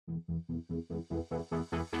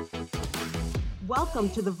Welcome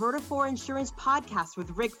to the Vertafore Insurance Podcast with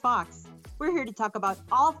Rick Fox. We're here to talk about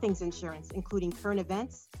all things insurance, including current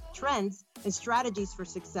events, trends, and strategies for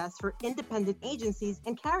success for independent agencies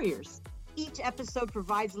and carriers. Each episode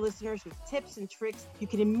provides listeners with tips and tricks you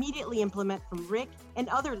can immediately implement from Rick and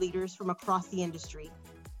other leaders from across the industry.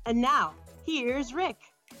 And now, here's Rick.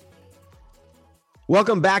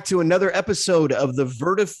 Welcome back to another episode of the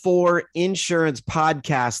Vertafore Insurance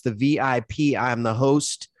Podcast, the VIP. I'm the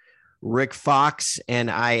host, Rick Fox, and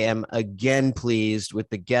I am again pleased with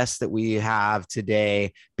the guest that we have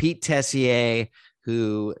today, Pete Tessier,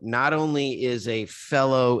 who not only is a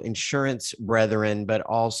fellow insurance brethren, but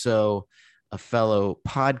also a fellow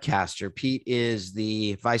podcaster. Pete is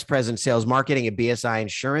the Vice President of Sales Marketing at BSI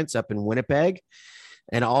Insurance up in Winnipeg,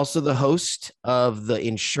 and also the host of the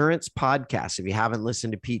Insurance Podcast. If you haven't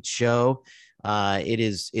listened to Pete's show, it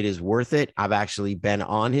is worth it. I've actually been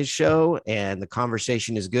on his show and the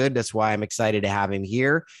conversation is good. That's why I'm excited to have him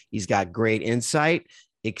here. He's got great insight.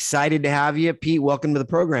 Excited to have you, Pete. Welcome to the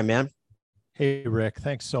program, man. Hey, Rick,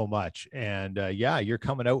 thanks so much. And yeah, you're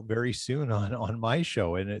coming out very soon on my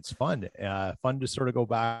show, and it's fun to sort of go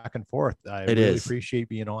back and forth. I really appreciate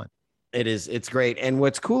being on. It is. It's great. And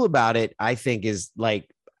what's cool about it, I think, is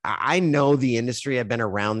like, I know the industry. I've been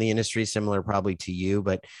around the industry, similar probably to you,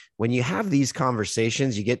 but when you have these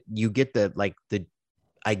conversations, I get to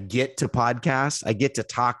podcast. I get to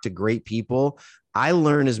talk to great people. I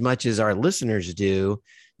learn as much as our listeners do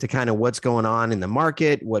to kind of what's going on in the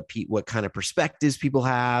market, what kind of perspectives people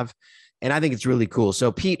have. And I think it's really cool.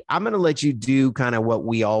 So Pete, I'm going to let you do kind of what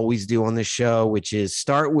we always do on the show, which is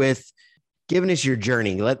start with giving us your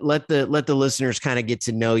journey. Let the listeners kind of get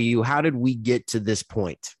to know you. How did we get to this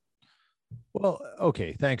point? Well,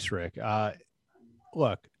 okay. Thanks, Rick.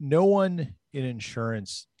 Look, no one in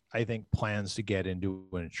insurance, I think, plans to get into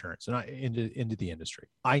insurance and into the industry.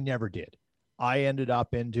 I never did. I ended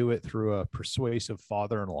up into it through a persuasive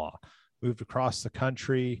father-in-law, moved across the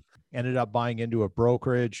country, ended up buying into a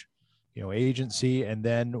brokerage, agency. And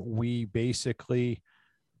then we basically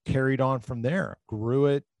carried on from there, grew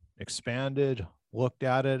it, expanded, looked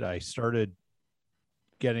at it. I started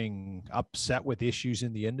getting upset with issues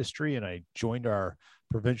in the industry, and I joined our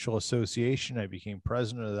provincial association. I became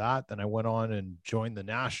president of that. Then I went on and joined the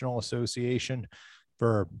National Association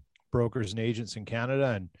for Brokers and Agents in Canada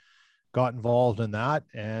and got involved in that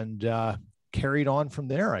and carried on from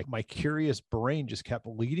there. My curious brain just kept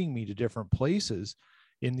leading me to different places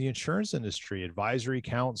in the insurance industry, advisory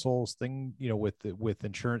councils, with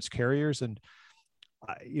insurance carriers. And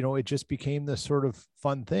it just became this sort of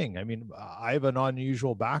fun thing. I mean, I have an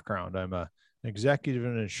unusual background. I'm an executive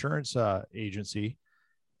in an insurance agency,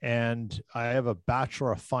 and I have a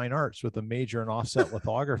Bachelor of Fine Arts with a major in offset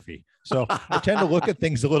lithography. So I tend to look at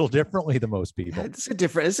things a little differently than most people. It's a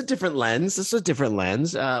different lens. This is a different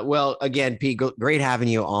lens. Well, again, Pete, great having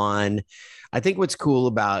you on. I think what's cool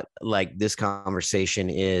about like this conversation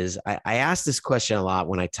is I ask this question a lot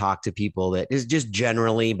when I talk to people that is just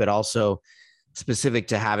generally, but also specific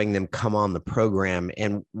to having them come on the program.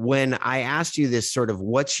 And when I asked you this sort of,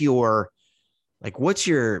 what's your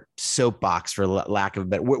soapbox, for lack of a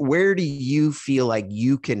better, where do you feel like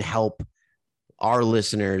you can help our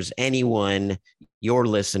listeners, anyone, your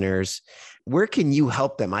listeners, where can you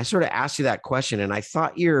help them? I sort of asked you that question, and I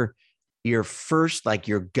thought your first, like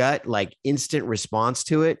your gut, like instant response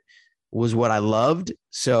to it was what I loved.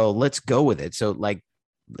 So let's go with it. So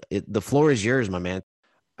the floor is yours, my man.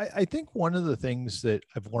 I think one of the things that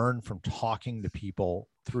I've learned from talking to people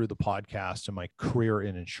through the podcast and my career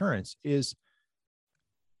in insurance is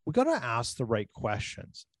we got to ask the right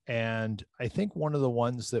questions. And I think one of the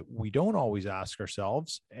ones that we don't always ask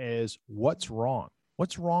ourselves is what's wrong?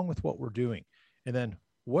 What's wrong with what we're doing? And then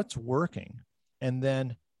what's working? And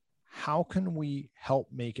then how can we help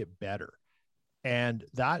make it better? And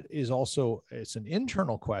that is also, it's an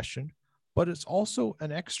internal question, but it's also an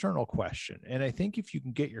external question. And I think if you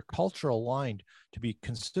can get your culture aligned to be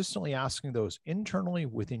consistently asking those internally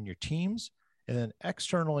within your teams and then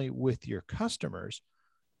externally with your customers,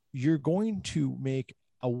 you're going to make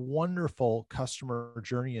a wonderful customer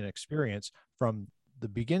journey and experience from the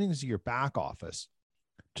beginnings of your back office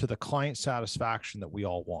to the client satisfaction that we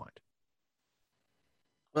all want.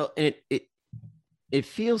 Well, it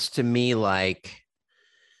feels to me like,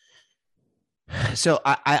 so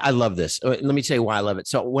I love this. Let me tell you why I love it.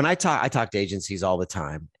 So when I talk to agencies all the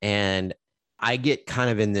time, and I get kind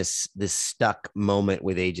of in this stuck moment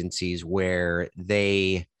with agencies where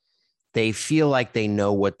they feel like they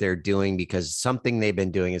know what they're doing because something they've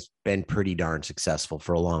been doing has been pretty darn successful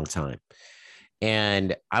for a long time.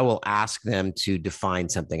 and I will ask them to define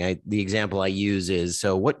something. The example I use is,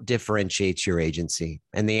 so what differentiates your agency?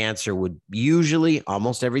 And the answer would usually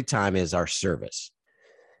almost every time is our service.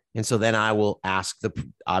 And so then I will ask the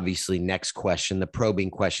obviously next question, the probing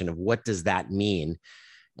question of what does that mean?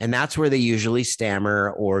 And that's where they usually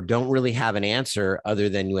stammer or don't really have an answer other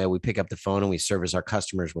than we pick up the phone and we service our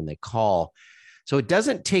customers when they call. So it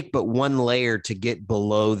doesn't take but one layer to get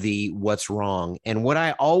below the what's wrong. And what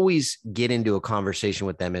I always get into a conversation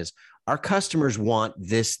with them is our customers want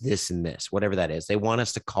this, this, and this, whatever that is. They want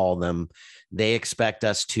us to call them. They expect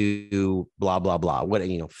us to blah, blah, blah,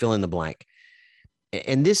 fill in the blank.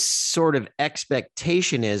 And this sort of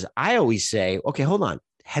expectation is, I always say, okay, hold on.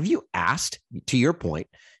 Have you asked, to your point,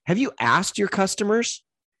 have you asked your customers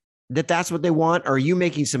that that's what they want? Or are you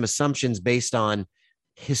making some assumptions based on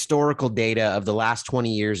historical data of the last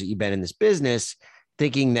 20 years that you've been in this business,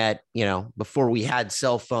 thinking that, before we had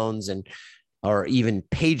cell phones or even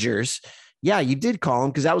pagers, yeah, you did call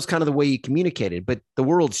them because that was kind of the way you communicated, but the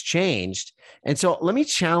world's changed. And so let me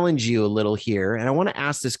challenge you a little here. And I want to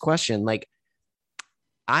ask this question,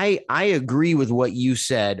 I agree with what you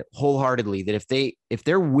said wholeheartedly, that if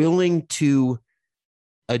they're willing to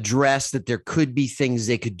address that there could be things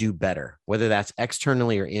they could do better, whether that's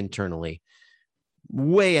externally or internally,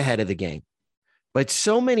 way ahead of the game. But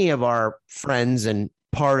so many of our friends and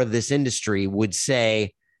part of this industry would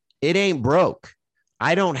say, it ain't broke.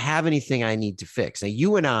 I don't have anything I need to fix. Now,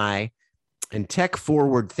 you and I and tech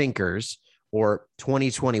forward thinkers or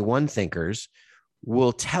 2021 thinkers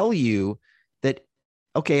will tell you that,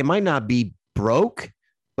 okay, it might not be broke,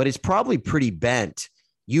 but it's probably pretty bent.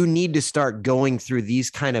 You need to start going through these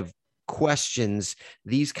kind of questions,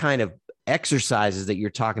 these kind of exercises that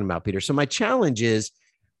you're talking about, Peter. So my challenge is,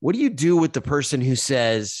 what do you do with the person who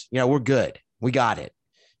says, we're good, we got it,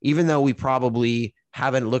 even though we probably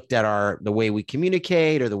haven't looked at the way we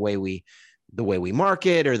communicate or the way we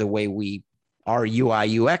market or the way our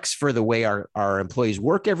UI UX for the way our employees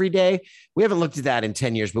work every day. We haven't looked at that in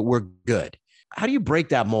 10 years, but we're good. How do you break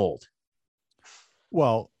that mold?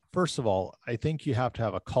 Well, first of all, I think you have to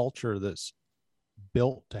have a culture that's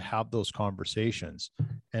built to have those conversations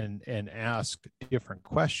and ask different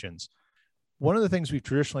questions. One of the things we've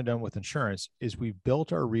traditionally done with insurance is we've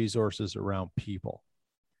built our resources around people,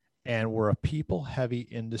 and we're a people heavy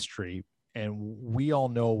industry. And we all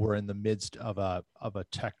know we're in the midst of a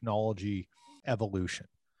technology evolution.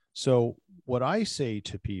 So what I say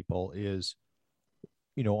to people is,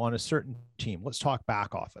 on a certain team, let's talk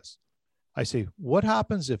back office. I say, what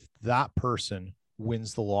happens if that person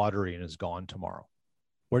wins the lottery and is gone tomorrow?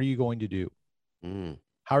 What are you going to do?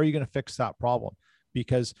 How are you going to fix that problem?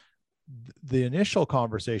 Because the initial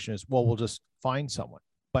conversation is, well, we'll just find someone.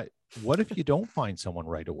 But what if you don't find someone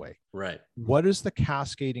right away? Right. What is the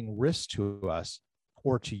cascading risk to us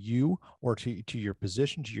or to you or to your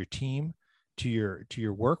position, to your team, to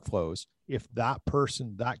your workflows if that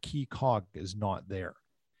person, that key cog is not there?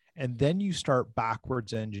 And then you start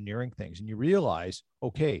backwards engineering things and you realize,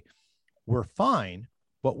 okay, we're fine,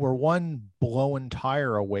 but we're one blown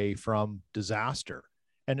tire away from disaster.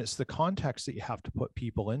 And it's the context that you have to put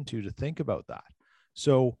people into to think about that.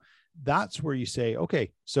 So that's where you say,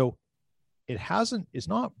 okay, so it's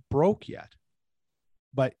not broke yet,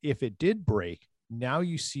 but if it did break, now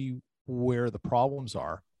you see where the problems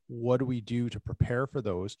are. What do we do to prepare for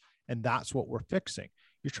those? And that's what we're fixing.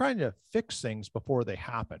 You're trying to fix things before they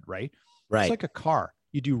happen, right? Right. It's like a car.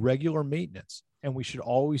 You do regular maintenance, and we should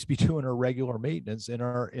always be doing our regular maintenance in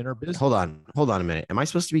our business. Hold on a minute. Am I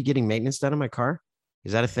supposed to be getting maintenance done on my car?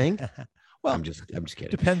 Is that a thing? Well, I'm just kidding.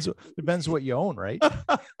 Depends what you own, right?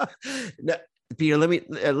 No, Peter,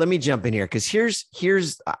 let me jump in here,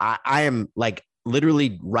 because I am like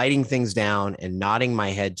literally writing things down and nodding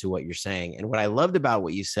my head to what you're saying. And what I loved about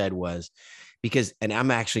what you said was and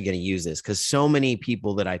I'm actually going to use this because so many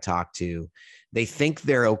people that I talk to, they think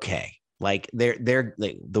they're okay. Like they're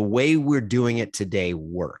the way we're doing it today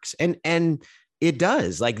works. And it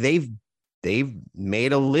does. Like they've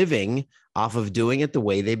made a living off of doing it the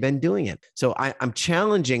way they've been doing it. So I'm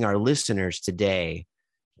challenging our listeners today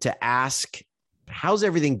to ask, how's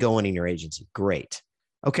everything going in your agency? Great.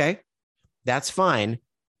 Okay. That's fine.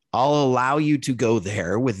 I'll allow you to go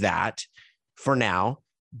there with that for now,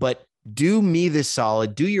 but do me this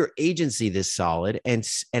solid, do your agency this solid, and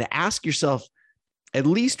ask yourself at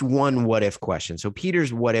least one what if question. So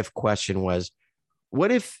Peter's what if question was,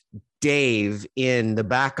 what if Dave in the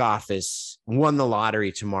back office won the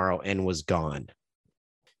lottery tomorrow and was gone?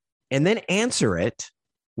 And then answer it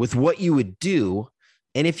with what you would do.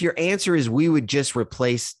 And if your answer is we would just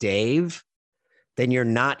replace Dave, then you're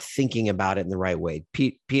not thinking about it in the right way.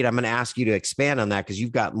 Pete, I'm going to ask you to expand on that because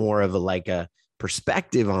you've got more of a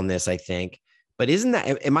perspective on this, I think. But isn't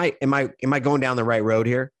that, am I going down the right road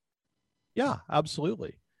here? Yeah,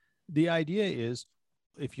 absolutely. The idea is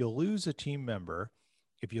if you lose a team member,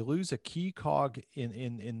 if you lose a key cog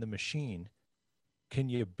in the machine, can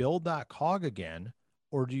you build that cog again?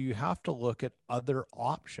 Or do you have to look at other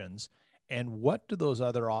options? And what do those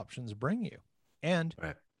other options bring you? And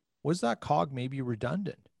was that cog maybe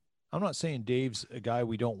redundant? I'm not saying Dave's a guy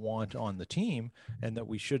we don't want on the team and that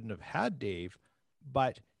we shouldn't have had Dave,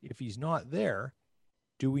 but if he's not there,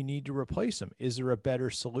 do we need to replace him? Is there a better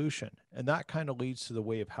solution? And that kind of leads to the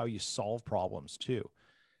way of how you solve problems too.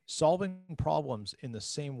 Solving problems in the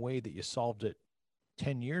same way that you solved it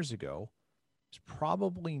 10 years ago is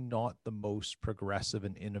probably not the most progressive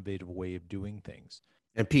and innovative way of doing things.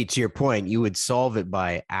 And Pete, to your point, you would solve it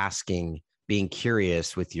by asking, being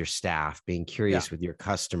curious with your staff, being curious with your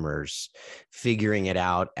customers, figuring it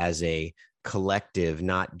out as a collective,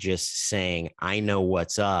 not just saying, I know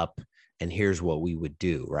what's up and here's what we would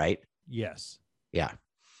do, right? Yes. Yeah.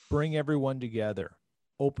 Bring everyone together,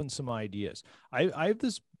 open some ideas. I have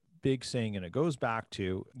this big saying, and it goes back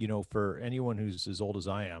to, for anyone who's as old as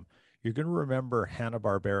I am, you're going to remember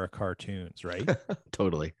Hanna-Barbera cartoons, right?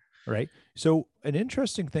 Totally. Right. So an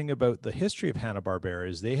interesting thing about the history of Hanna-Barbera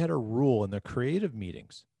is they had a rule in their creative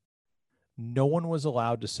meetings. No one was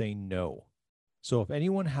allowed to say no. So if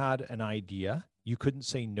anyone had an idea, you couldn't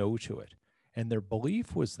say no to it. And their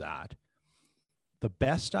belief was that the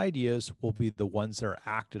best ideas will be the ones that are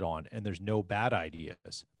acted on, and there's no bad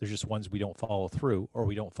ideas. There's just ones we don't follow through, or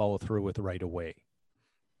we don't follow through with right away.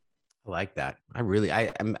 I like that.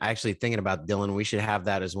 I'm actually thinking about, Dylan, we should have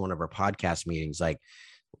that as one of our podcast meetings. Like,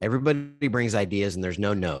 everybody brings ideas and there's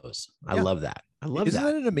no no's. I love that. Isn't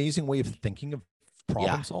that an amazing way of thinking of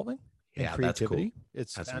problem solving and creativity?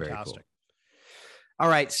 That's cool. It's fantastic. All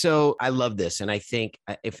right. So I love this. And I think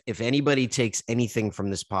if anybody takes anything from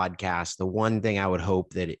this podcast, the one thing I would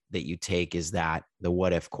hope that you take is that the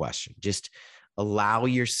what if question. Just allow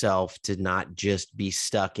yourself to not just be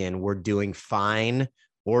stuck in we're doing fine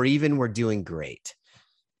or even we're doing great,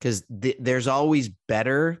 because there's always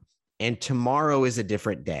better and tomorrow is a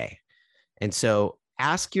different day. And so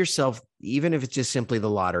ask yourself, even if it's just simply the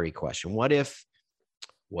lottery question, what if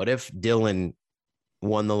Dylan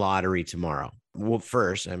won the lottery tomorrow? Well,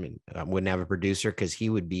 first, I wouldn't have a producer because he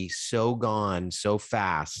would be so gone so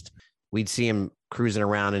fast. We'd see him cruising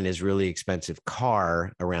around in his really expensive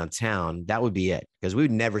car around town. That would be it, because we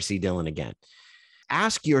would never see Dylan again.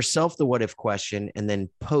 Ask yourself the what if question and then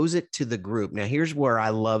pose it to the group. Now, here's where I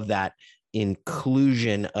love that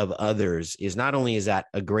inclusion of others is not only is that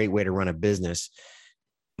a great way to run a business,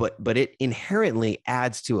 but it inherently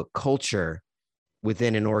adds to a culture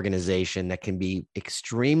within an organization that can be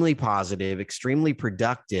extremely positive, extremely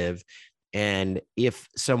productive. And if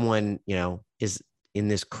someone, is in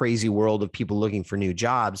this crazy world of people looking for new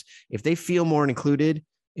jobs, if they feel more included,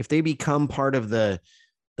 if they become part of the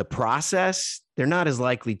process, they're not as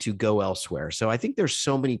likely to go elsewhere. So I think there's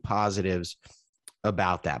so many positives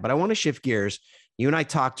about that. But I want to shift gears. You and I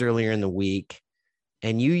talked earlier in the week,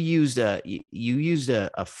 and you used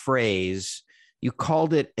a phrase. You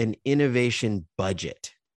called it an innovation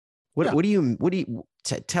budget. What do you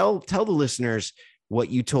tell the listeners what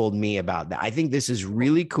you told me about that? I think this is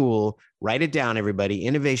really cool. Write it down, everybody.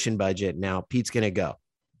 Innovation budget. Now Pete's going to go.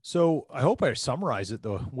 So I hope I summarize it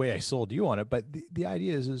the way I sold you on it. But the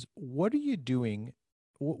idea is what are you doing?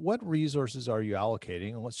 What resources are you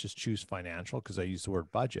allocating? And let's just choose financial, because I use the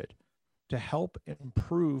word budget, to help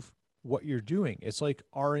improve what you're doing. It's like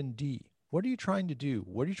R&D. What are you trying to do?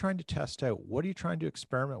 What are you trying to test out? What are you trying to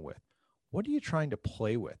experiment with? What are you trying to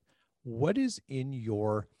play with? What is in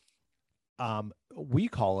your, we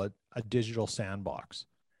call it a digital sandbox.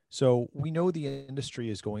 So we know the industry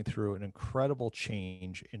is going through an incredible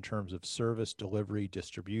change in terms of service delivery,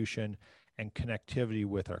 distribution, and connectivity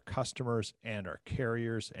with our customers and our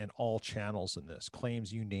carriers and all channels in this,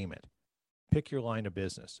 claims, you name it. Pick your line of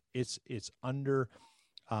business. It's under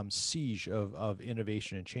siege of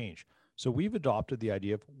innovation and change. So we've adopted the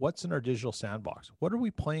idea of what's in our digital sandbox. What are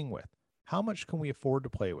we playing with? How much can we afford to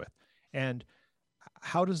play with? And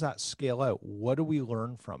how does that scale out? What do we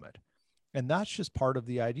learn from it? And that's just part of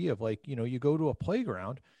the idea of you go to a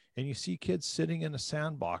playground and you see kids sitting in a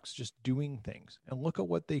sandbox just doing things, and look at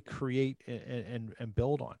what they create and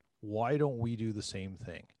build on. Why don't we do the same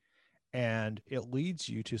thing? And it leads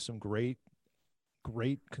you to some great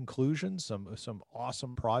conclusions, some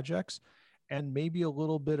awesome projects, and maybe a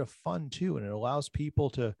little bit of fun too. And it allows people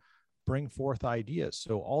to bring forth ideas.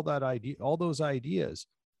 So all those ideas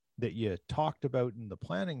that you talked about in the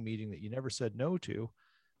planning meeting that you never said no to,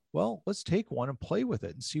 well, let's take one and play with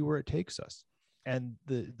it and see where it takes us. And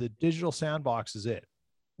the digital sandbox is it.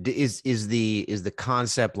 Is the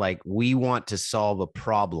concept like we want to solve a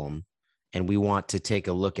problem and we want to take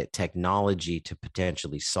a look at technology to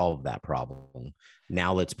potentially solve that problem.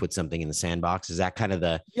 Now let's put something in the sandbox. Is that kind of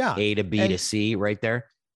the A to B to C right there?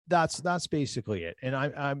 That's basically it. And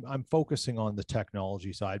I'm focusing on the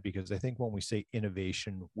technology side because I think when we say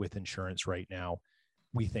innovation with insurance right now,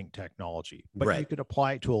 we think technology, but you could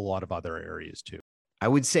apply it to a lot of other areas too. I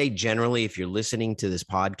would say generally, if you're listening to this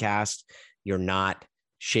podcast, you're not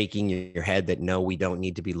shaking your head that no, we don't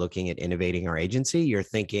need to be looking at innovating our agency. You're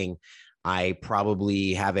thinking, I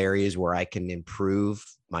probably have areas where I can improve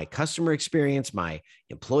my customer experience, my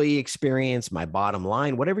employee experience, my bottom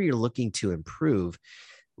line, whatever you're looking to improve.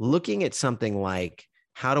 Looking at something like,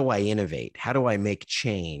 how do I innovate? How do I make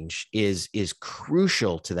change is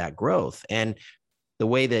crucial to that growth. And the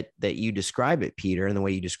way that you describe it, Peter, and the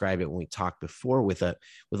way you describe it when we talked before with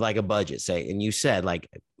like a budget, say, and you said like,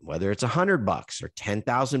 whether it's $100 or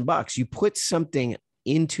 $10,000, you put something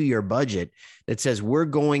into your budget that says, we're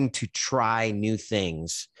going to try new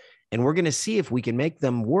things and we're going to see if we can make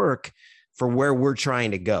them work for where we're trying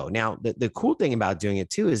to go. Now, the cool thing about doing it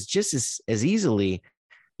too, is just as easily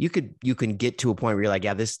you can get to a point where you're like,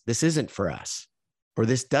 yeah, this isn't for us, or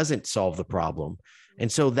this doesn't solve the problem.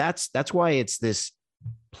 And so that's why it's this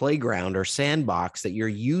playground or sandbox that you're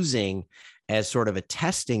using as sort of a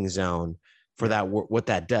testing zone for that, what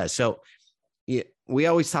that does. So we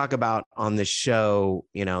always talk about on the show,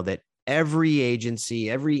 that every agency,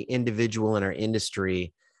 every individual in our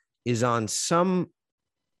industry is on somewhere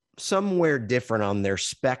different on their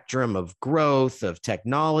spectrum of growth, of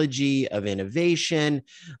technology, of innovation,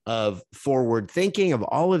 of forward thinking, of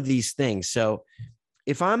all of these things. So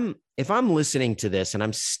if I'm listening to this and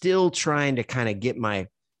I'm still trying to kind of get my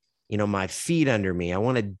feet under me, I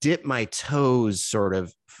want to dip my toes, sort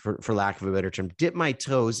of, for lack of a better term, dip my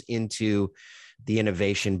toes into the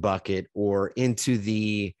innovation bucket, or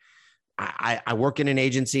into I work in an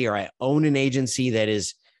agency, or I own an agency that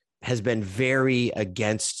has been very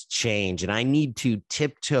against change, and I need to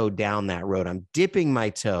tiptoe down that road. I'm dipping my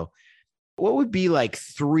toe. What would be like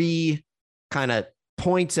 3 kind of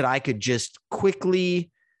points that I could just quickly,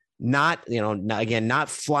 not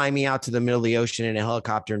fly me out to the middle of the ocean in a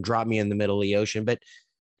helicopter and drop me in the middle of the ocean, but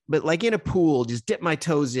like in a pool, just dip my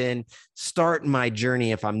toes in, start my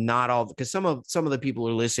journey. If I'm not all, because some of the people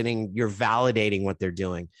who are listening, you're validating what they're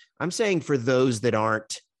doing. I'm saying for those that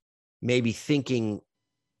aren't maybe thinking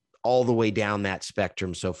all the way down that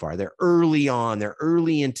spectrum so far, they're early on, they're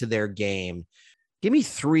early into their game. Give me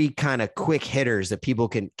 3 kind of quick hitters that people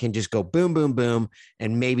can just go boom, boom, boom,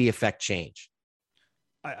 and maybe affect change.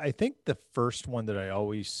 I think the first one that I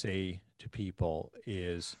always say to people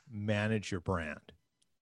is manage your brand.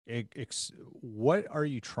 What are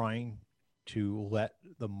you trying to let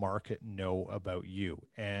the market know about you?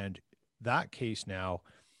 And that case now,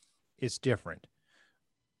 it's different.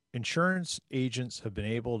 Insurance agents have been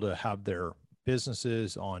able to have their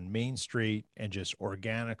businesses on Main Street and just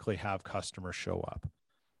organically have customers show up.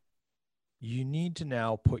 You need to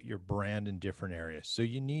now put your brand in different areas. So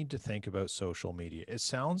you need to think about social media. It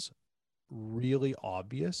sounds really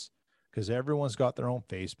obvious because everyone's got their own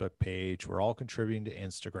Facebook page. We're all contributing to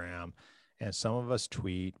Instagram, and some of us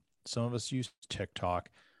tweet, some of us use TikTok,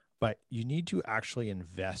 but you need to actually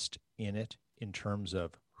invest in it in terms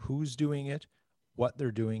of who's doing it, what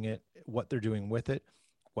they're doing with it,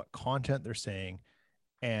 what content they're saying,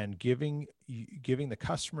 and giving the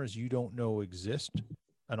customers you don't know exist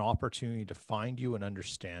an opportunity to find you and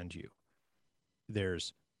understand you.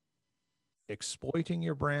 There's exploiting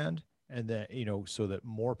your brand, and then, so that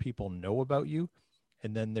more people know about you.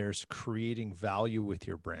 And then there's creating value with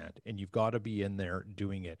your brand, and you've got to be in there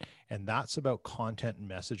doing it. And that's about content and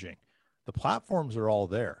messaging. The platforms are all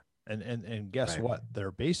there. And guess what?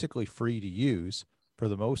 They're basically free to use for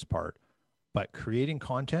the most part, but creating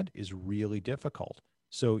content is really difficult.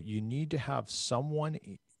 So you need to have someone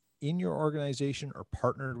in your organization or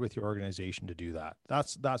partnered with your organization to do that.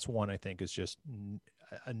 That's one I think is just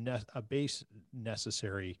a base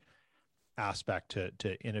necessary aspect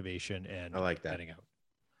to innovation and I like that. Getting out.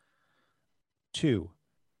 2,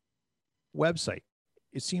 website.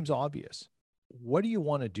 It seems obvious. What do you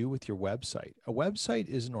want to do with your website? A website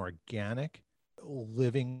is an organic,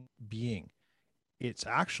 living being. It's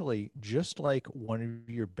actually just like one of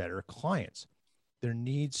your better clients. Their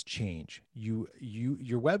needs change. Your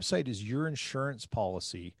website is your insurance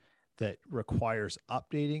policy that requires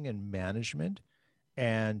updating and management.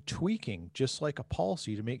 and tweaking just like a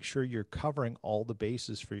policy to make sure you're covering all the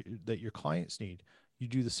bases that your clients need. You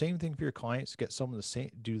do the same thing for your clients, get some of the same,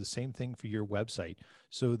 do the same thing for your website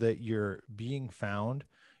so that you're being found.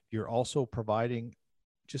 You're also providing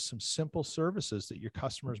just some simple services that your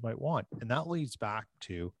customers might want. And that leads back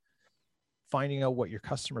to finding out what your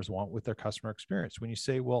customers want with their customer experience. When you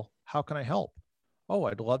say, well, how can I help? Oh,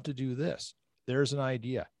 I'd love to do this. There's an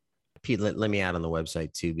idea. Pete, let me add on the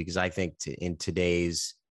website too, because I think in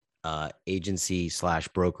today's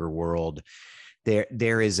agency/broker world,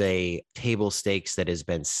 there is a table stakes that has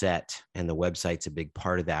been set, and the website's a big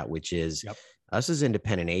part of that, which is us as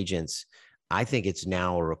independent agents. I think it's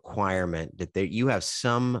now a requirement that you have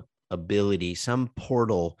some ability, some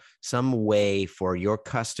portal, some way for your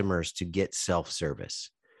customers to get self-service.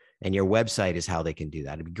 And your website is how they can do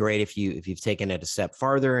that. It'd be great if you've taken it a step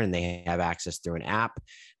farther and they have access through an app.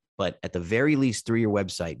 But at the very least, through your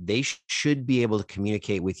website, they should be able to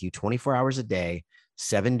communicate with you 24 hours a day,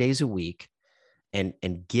 7 days a week, and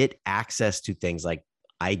get access to things like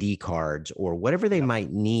ID cards or whatever they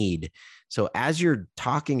might need. So as you're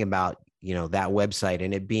talking about, that website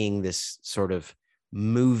and it being this sort of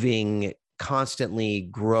moving, constantly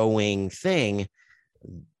growing thing,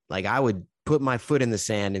 like I would put my foot in the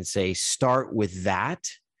sand and say, start with that.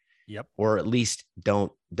 Yep. Or at least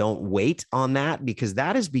don't wait on that, because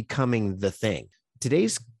that is becoming the thing.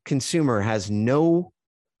 Today's consumer has no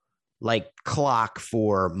clock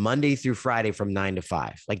for Monday through Friday from 9 to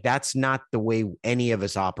 5. Like that's not the way any of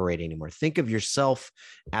us operate anymore. Think of yourself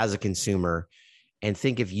as a consumer and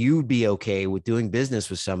think if you'd be okay with doing business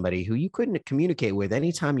with somebody who you couldn't communicate with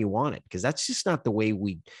anytime you wanted, because that's just not the way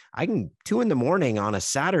I can 2 a.m. on a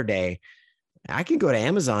Saturday, I can go to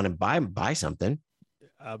Amazon and buy something.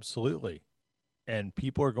 Absolutely. And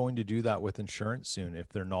people are going to do that with insurance soon if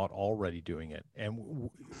they're not already doing it.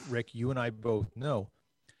 And Rick, you and I both know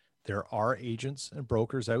there are agents and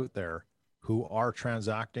brokers out there who are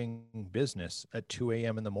transacting business at 2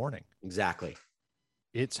 a.m. in the morning. Exactly.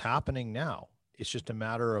 It's happening now. It's just a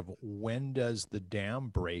matter of when does the dam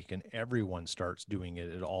break and everyone starts doing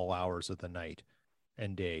it at all hours of the night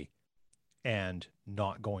and day and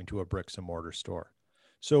not going to a bricks and mortar store.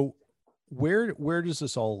 So where does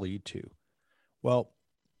this all lead to? Well,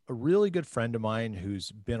 a really good friend of mine who's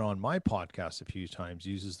been on my podcast a few times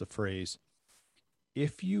uses the phrase,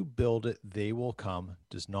 if you build it, they will come,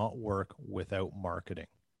 does not work without marketing.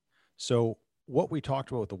 So what we talked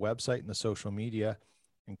about with the website and the social media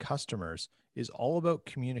and customers is all about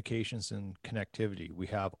communications and connectivity. We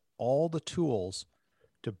have all the tools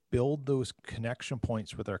to build those connection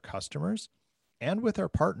points with our customers and with our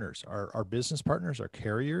partners, our business partners, our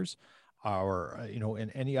carriers,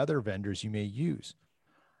 and any other vendors you may use.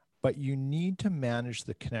 But you need to manage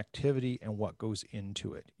the connectivity and what goes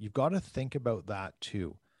into it. You've got to think about that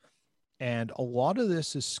too. And a lot of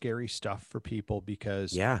this is scary stuff for people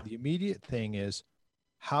because the immediate thing is,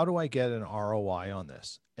 how do I get an ROI on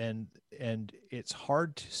this? And it's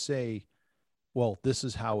hard to say, well, this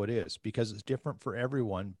is how it is, because it's different for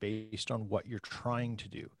everyone based on what you're trying to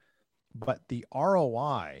do. But the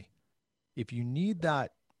ROI, if you need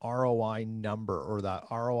that ROI number or that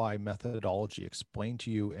ROI methodology explained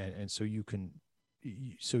to you, and so you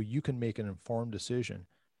can make an informed decision.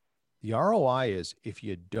 The ROI is, if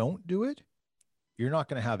you don't do it, you're not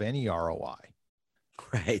going to have any ROI,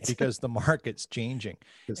 right? Because the market's changing.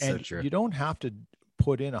 It's and so true. You don't have to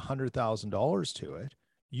put in $100,000 to it.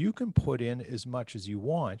 You can put in as much as you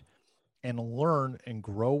want and learn and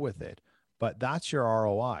grow with it. But that's your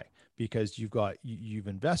ROI. Because you've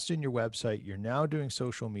invested in your website, you're now doing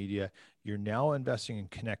social media, you're now investing in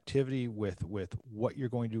connectivity with what you're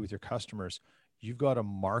going to do with your customers. You've got to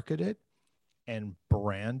market it and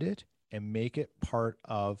brand it and make it part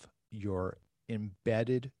of your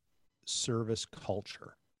embedded service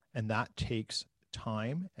culture. And that takes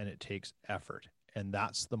time and it takes effort. And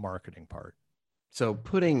that's the marketing part. So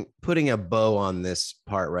putting a bow on this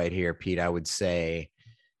part right here, Pete, I would say,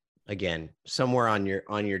 again, somewhere on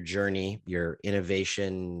your journey, your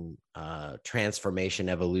innovation, transformation,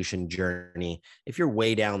 evolution journey, if you're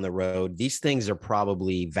way down the road, these things are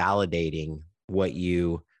probably validating what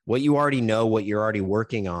you already know, what you're already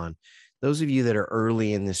working on. Those of you that are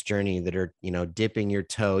early in this journey, that are, dipping your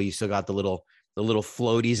toe, you still got the little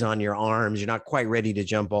floaties on your arms, you're not quite ready to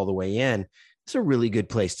jump all the way in. It's a really good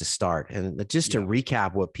place to start. And just to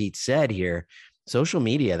recap what Pete said here, social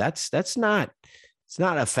media, it's not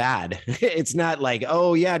a fad. It's not like,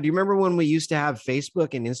 oh yeah, do you remember when we used to have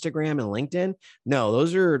Facebook and Instagram and LinkedIn? No,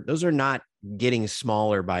 those are not getting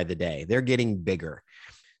smaller by the day. They're getting bigger.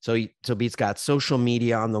 So Pete's got social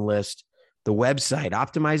media on the list, the website,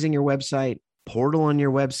 optimizing your website, portal on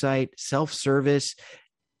your website, self-service,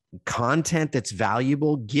 content that's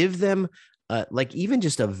valuable. Give them like even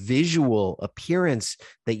just a visual appearance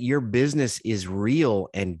that your business is real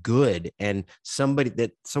and good and someone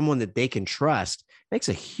that they can trust makes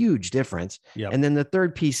a huge difference. Yep. And then the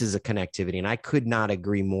third piece is a connectivity. And I could not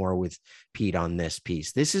agree more with Pete on this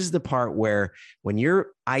piece. This is the part where when you're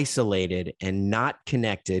isolated and not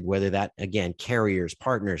connected, whether that, again, carriers,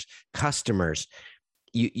 partners, customers,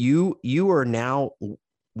 you are now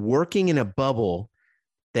working in a bubble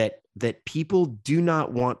that people do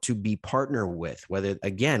not want to be partner with, whether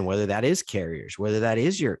that is carriers, whether that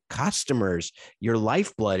is your customers, your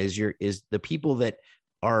lifeblood is the people that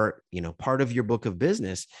are, part of your book of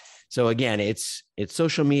business. So again, it's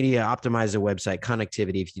social media, optimize the website,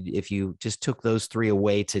 connectivity. If you just took those three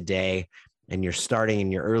away today and you're starting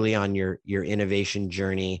and you're early on your innovation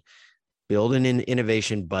journey, build an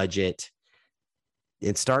innovation budget,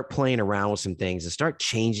 and start playing around with some things and start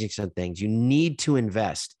changing some things. You need to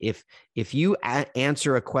invest. If you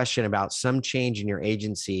answer a question about some change in your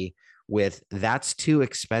agency with that's too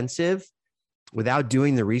expensive, without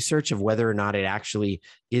doing the research of whether or not it actually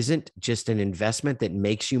isn't just an investment that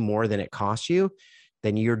makes you more than it costs you,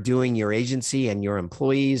 then you're doing your agency and your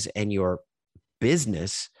employees and your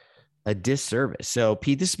business a disservice. So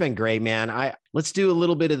Pete, this has been great, man. Let's do a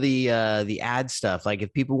little bit of the ad stuff. Like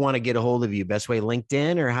if people want to get a hold of you, best way,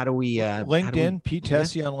 LinkedIn, or how do we LinkedIn, Pete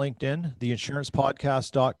Tessier on LinkedIn,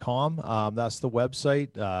 theinsurancepodcast.com. That's the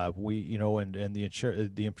website. And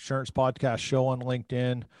the Insurance Podcast Show on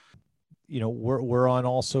LinkedIn. We're on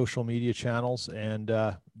all social media channels, and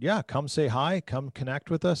come say hi, come connect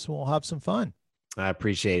with us, and we'll have some fun. I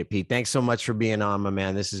appreciate it, Pete. Thanks so much for being on, my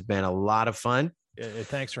man. This has been a lot of fun.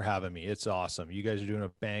 Thanks for having me. It's awesome. You guys are doing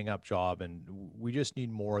a bang up job, and we just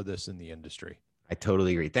need more of this in the industry. I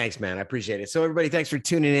totally agree. Thanks, man. I appreciate it. So everybody, thanks for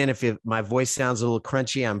tuning in. If my voice sounds a little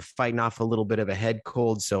crunchy, I'm fighting off a little bit of a head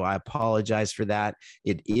cold, so I apologize for that.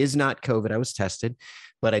 It is not COVID. I was tested,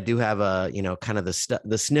 but I do have kind of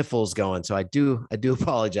the sniffles going. So I do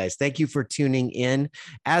apologize. Thank you for tuning in.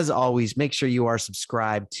 As always, make sure you are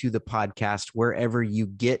subscribed to the podcast wherever you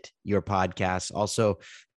get your podcasts. Also,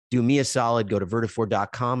 do me a solid, go to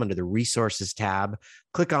Vertafore.com under the resources tab,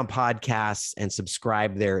 click on podcasts and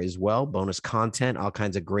subscribe there as well. Bonus content, all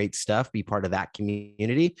kinds of great stuff. Be part of that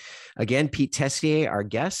community. Again, Pete Tessier, our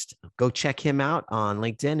guest, go check him out on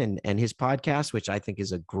LinkedIn and his podcast, which I think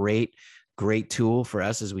is a great tool for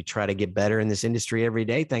us as we try to get better in this industry every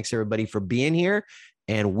day. Thanks everybody for being here,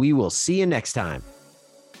 and we will see you next time.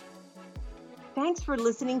 Thanks for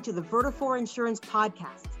listening to the Vertafore Insurance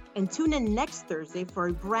Podcast. And tune in next Thursday for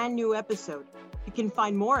a brand new episode. You can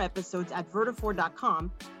find more episodes at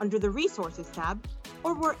Vertafore.com under the Resources tab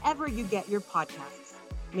or wherever you get your podcasts.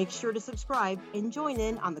 Make sure to subscribe and join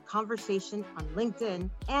in on the conversation on LinkedIn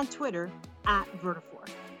and Twitter at Vertafore.